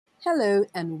Hello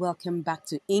and welcome back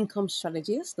to Income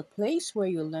Strategies, the place where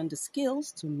you learn the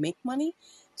skills to make money,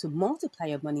 to multiply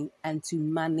your money, and to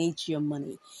manage your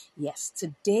money. Yes,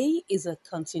 today is a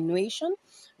continuation,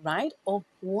 right, of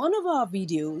one of our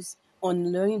videos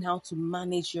on learning how to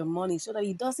manage your money so that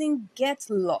it doesn't get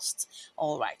lost.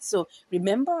 All right, so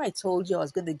remember I told you I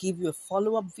was going to give you a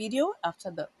follow-up video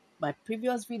after my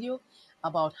previous video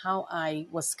about how I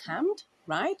was scammed,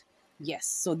 right? Yes,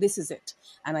 so this is it.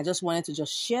 And I just wanted to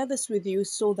just share this with you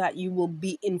so that you will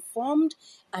be informed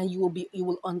and you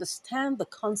will understand the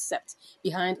concept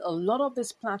behind a lot of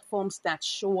these platforms that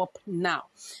show up now.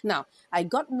 Now, I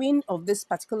got wind of this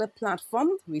particular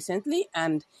platform recently,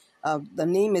 and the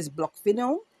name is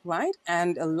Blockfino, right?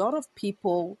 And a lot of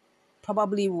people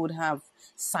probably would have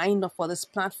signed up for this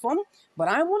platform, but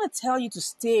I want to tell you to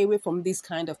stay away from these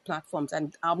kind of platforms,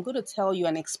 and I'm going to tell you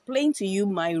and explain to you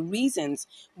my reasons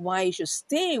why you should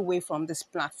stay away from these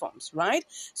platforms, right?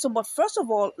 So, but first of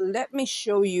all, let me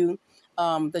show you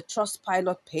the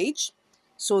Trustpilot page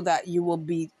so that you will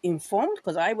be informed,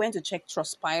 because I went to check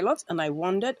Trustpilot and I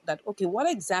wondered that, okay, what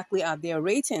exactly are their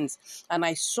ratings? And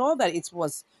I saw that it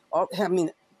was,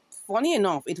 funny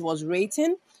enough, it was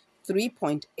rating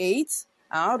 3.8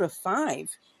 out of 5.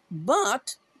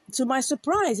 But to my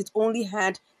surprise, it only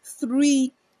had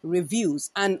 3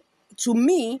 reviews. And to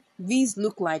me, these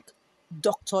look like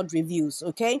doctored reviews,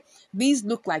 okay? These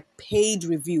look like paid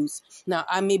reviews. Now,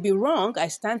 I may be wrong, I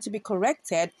stand to be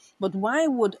corrected, but why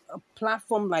would a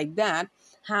platform like that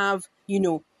have,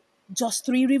 just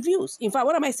 3 reviews? In fact,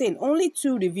 what am I saying? Only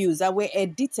 2 reviews that were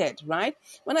edited, right?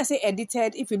 When I say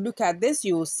edited, if you look at this,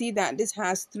 you will see that this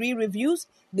has 3 reviews.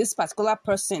 This particular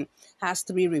person has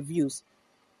 3 reviews.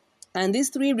 And these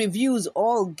 3 reviews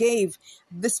all gave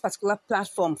this particular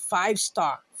platform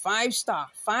 5-star, 5-star,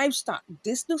 5-star.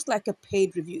 This looks like a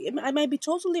paid review. I might be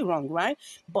totally wrong, right?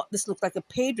 But this looks like a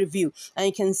paid review. And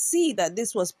you can see that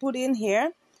this was put in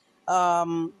here.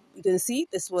 You can see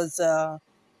this was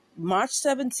March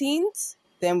 17th.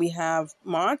 Then we have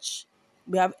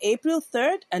April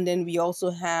 3rd. And then we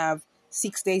also have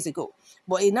 6 days ago.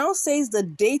 But it now says the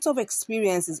date of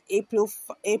experience is April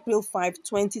 5,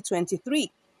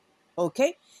 2023.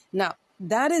 Okay, now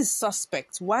that is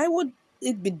suspect. Why would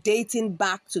it be dating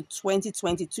back to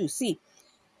 2022? See,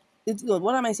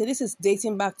 what am I saying? This is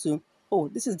dating back to,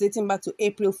 this is dating back to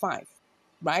April 5,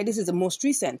 right? This is the most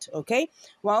recent, okay?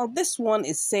 While this one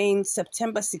is saying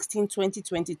September 16,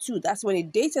 2022. That's when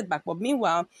it dated back. But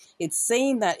meanwhile, it's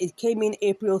saying that it came in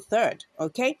April 3rd,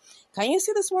 okay? Can you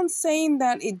see this one saying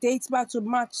that it dates back to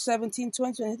March 17,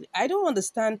 2023? I don't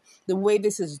understand the way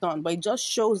this is done, but it just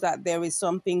shows that there is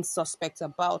something suspect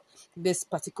about this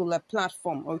particular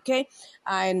platform, okay?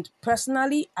 And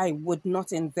personally, I would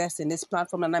not invest in this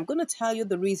platform, and I'm going to tell you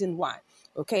the reason why.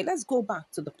 Okay, let's go back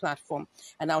to the platform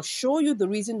and I'll show you the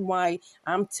reason why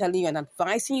I'm telling you and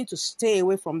advising you to stay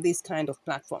away from these kind of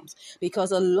platforms.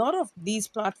 Because a lot of these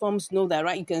platforms know that,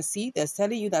 right? You can see they're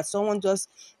telling you that someone just,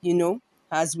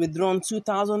 has withdrawn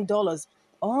 $2,000.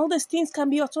 All these things can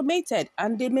be automated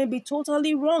and they may be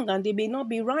totally wrong and they may not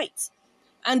be right.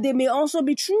 And they may also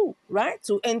be true, right?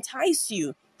 To entice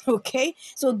you. Okay,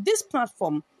 so this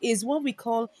platform is what we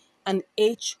call an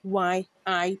HYIP.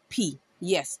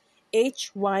 Yes,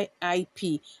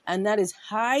 HYIP, and that is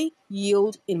high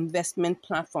yield investment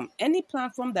platform. Any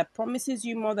platform that promises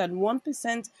you more than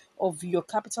 1% of your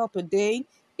capital per day,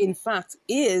 in fact,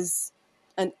 is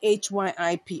an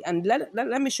HYIP. And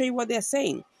let me show you what they're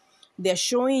saying. They're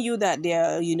showing you that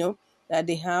they're, that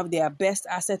they have their best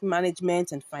asset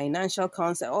management and financial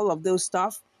concept, all of those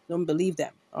stuff. Don't believe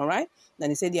them, all right? Then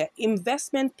they say their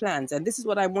investment plans, and this is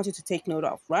what I want you to take note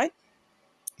of, right?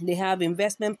 They have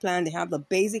investment plan, they have the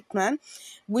basic plan,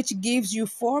 which gives you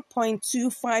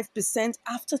 4.25%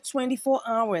 after 24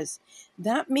 hours.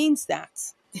 That means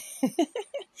that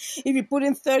if you put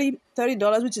in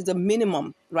 $30, which is the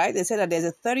minimum, right? They said that there's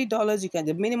a $30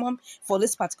 the minimum for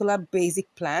this particular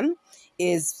basic plan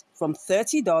is from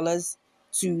 $30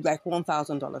 to like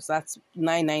 $1,000. That's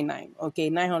 $999. Okay,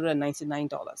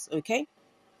 $999. Okay,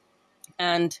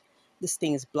 and this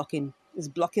thing is blocking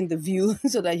the view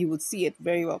so that you would see it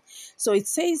very well. So it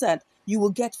says that you will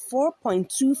get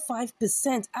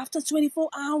 4.25% after 24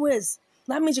 hours.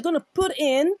 That means you're going to put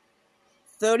in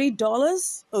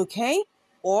 $30, okay?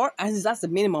 Or, as that's the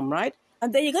minimum, right?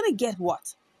 And then you're going to get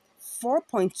what?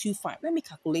 4.25. Let me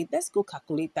calculate. Let's go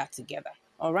calculate that together,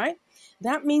 all right?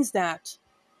 That means that,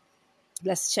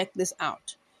 let's check this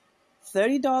out.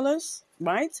 $30,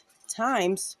 right,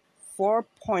 times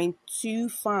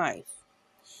 4.25.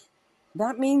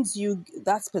 That means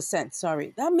that's percent,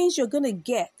 sorry. That means you're going to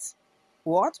get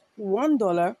what?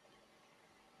 $1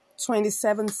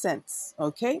 $1.27.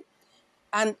 Okay.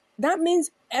 And that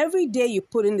means every day you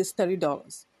put in this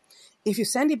 $30. If you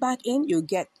send it back in, you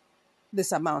get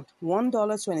this amount,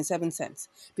 $1.27.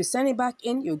 If you send it back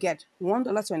in, you get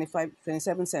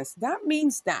 $1.27. That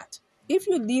means that if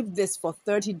you leave this for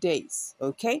 30 days,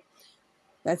 okay,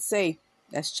 let's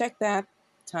check that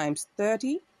times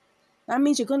 30. That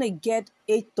means you're going to get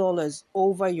 $8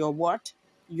 over your what?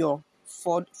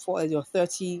 For your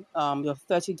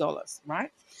 $30,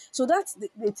 right? So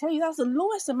they tell you that's the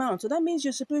lowest amount. So that means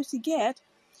you're supposed to get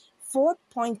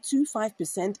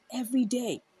 4.25% every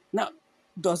day. Now,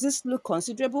 does this look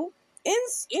considerable?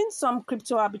 In some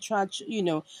crypto arbitrage,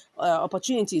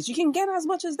 opportunities, you can get as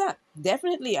much as that.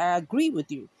 Definitely, I agree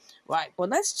with you. Right, but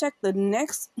let's check the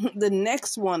next the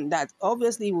next one that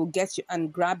obviously will get you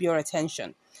and grab your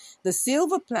attention. The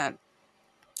silver plan.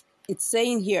 It's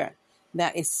saying here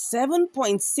that it's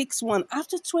 7.61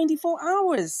 after 24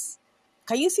 hours.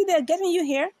 Can you see they're getting you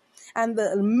here? And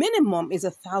the minimum is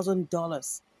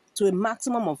 $1,000 to a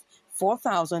maximum of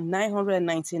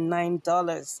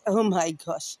 $4,999. Oh my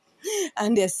gosh.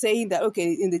 And they're saying that,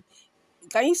 okay,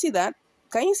 can you see that?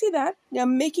 Can you see that? They're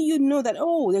making you know that,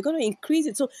 oh, they're going to increase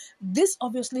it. So this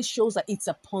obviously shows that it's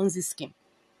a Ponzi scheme.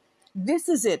 This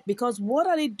is it. Because what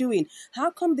are they doing? How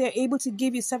come they're able to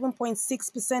give you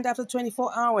 7.6% after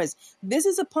 24 hours? This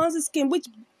is a Ponzi scheme,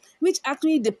 which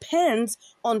actually depends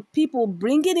on people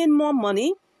bringing in more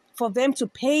money for them to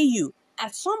pay you.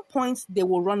 At some point, they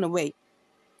will run away.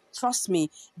 Trust me,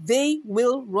 they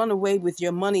will run away with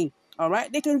your money. All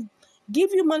right? They can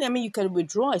give you money. I mean, you can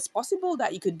withdraw. It's possible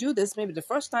that you could do this maybe the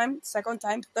first time, second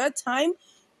time, third time,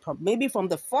 maybe from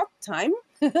the fourth time.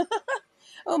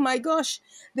 Oh my gosh,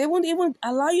 they won't even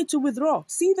allow you to withdraw.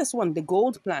 See this one, the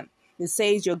gold plan. It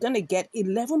says you're going to get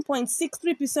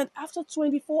 11.63% after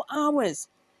 24 hours.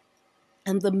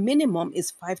 And the minimum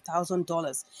is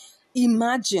 $5,000.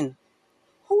 Imagine.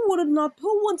 Who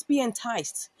won't be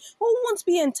enticed? Who won't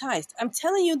be enticed? I'm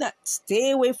telling you that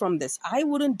stay away from this. I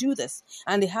wouldn't do this.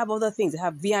 And they have other things. They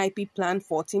have VIP plan,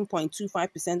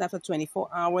 14.25% after 24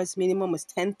 hours. Minimum is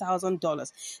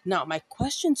 $10,000. Now, my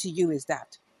question to you is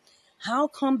that, how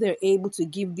come they're able to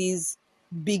give these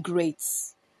big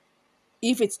rates?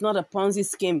 If it's not a Ponzi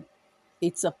scheme,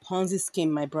 it's a Ponzi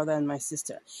scheme, my brother and my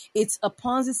sister. It's a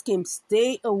Ponzi scheme.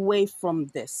 Stay away from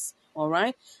this, all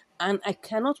right? And I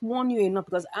cannot warn you enough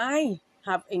because I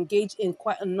have engaged in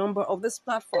quite a number of these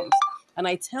platforms. And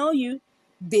I tell you,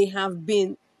 they have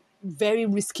been very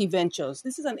risky ventures.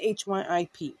 This is an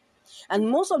HYIP.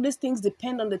 And most of these things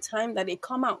depend on the time that they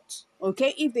come out.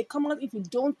 Okay? If they come out, if you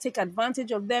don't take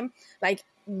advantage of them, like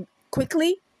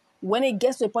quickly, when it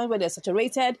gets to a point where they're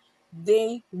saturated,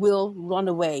 they will run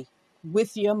away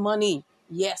with your money.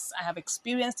 Yes, I have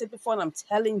experienced it before, and I'm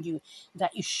telling you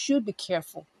that you should be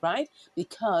careful, right?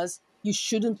 Because you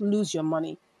shouldn't lose your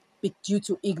money due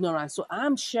to ignorance. So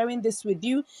I'm sharing this with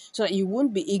you so that you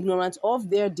won't be ignorant of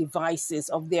their devices,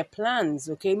 of their plans,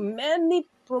 okay? Many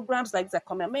programs like that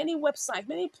come out, many websites,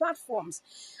 many platforms.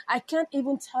 I can't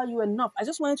even tell you enough. I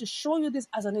just wanted to show you this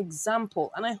as an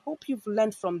example, and I hope you've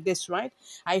learned from this, right?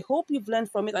 I hope you've learned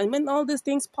from it. And when all these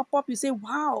things pop up, you say,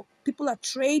 wow, people are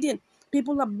trading,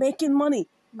 people are making money.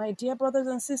 My dear brothers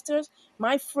and sisters,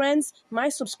 my friends, my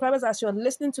subscribers, as you're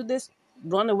listening to this,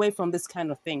 run away from this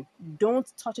kind of thing. Don't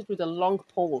touch it with a long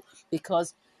pole,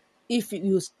 because if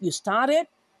you start it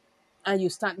and you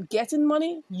start getting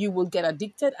money, you will get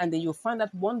addicted, and then you'll find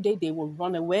that one day they will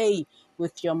run away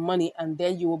with your money, and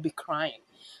then you will be crying.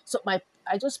 So I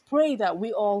just pray that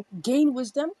we all gain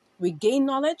wisdom, we gain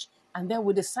knowledge, and then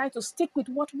we decide to stick with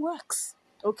what works.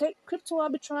 Okay, crypto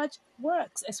arbitrage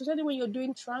works, especially when you're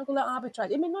doing triangular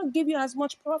arbitrage. It may not give you as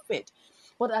much profit,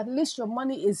 but at least your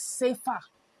money is safer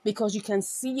because you can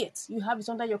see it. You have it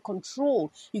under your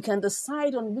control. You can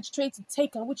decide on which trade to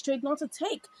take and which trade not to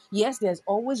take. Yes, there's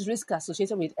always risk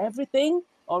associated with everything,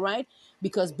 all right?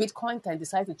 Because Bitcoin can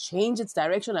decide to change its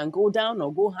direction and go down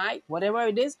or go high, whatever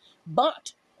it is.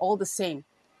 But all the same,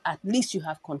 at least you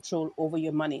have control over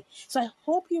your money. So I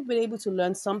hope you've been able to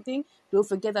learn something. Don't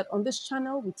forget that on this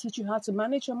channel, we teach you how to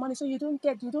manage your money so you don't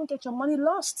get your money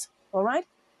lost, all right?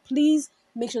 Please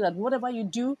make sure that whatever you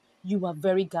do, you are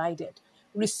very guided.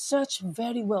 Research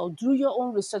very well. Do your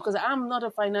own research, because I'm not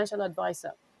a financial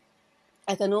advisor.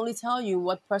 I can only tell you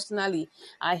what personally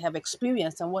I have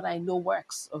experienced and what I know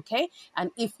works. Okay,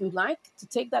 and if you like to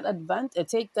take that advice,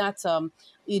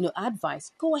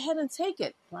 go ahead and take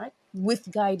it, right,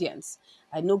 with guidance.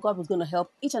 I know God was going to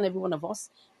help each and every one of us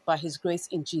by His grace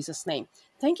in Jesus' name.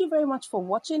 Thank you very much for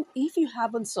watching. If you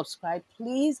haven't subscribed,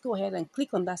 please go ahead and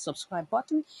click on that subscribe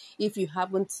button. If you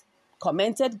haven't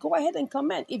commented, go ahead and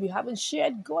comment. If you haven't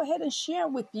shared, go ahead and share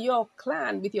with your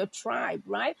clan, with your tribe,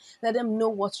 right? Let them know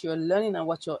what you're learning and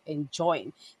what you're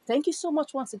enjoying. Thank you so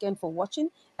much once again for watching,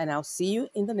 and I'll see you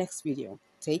in the next video.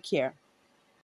 Take care.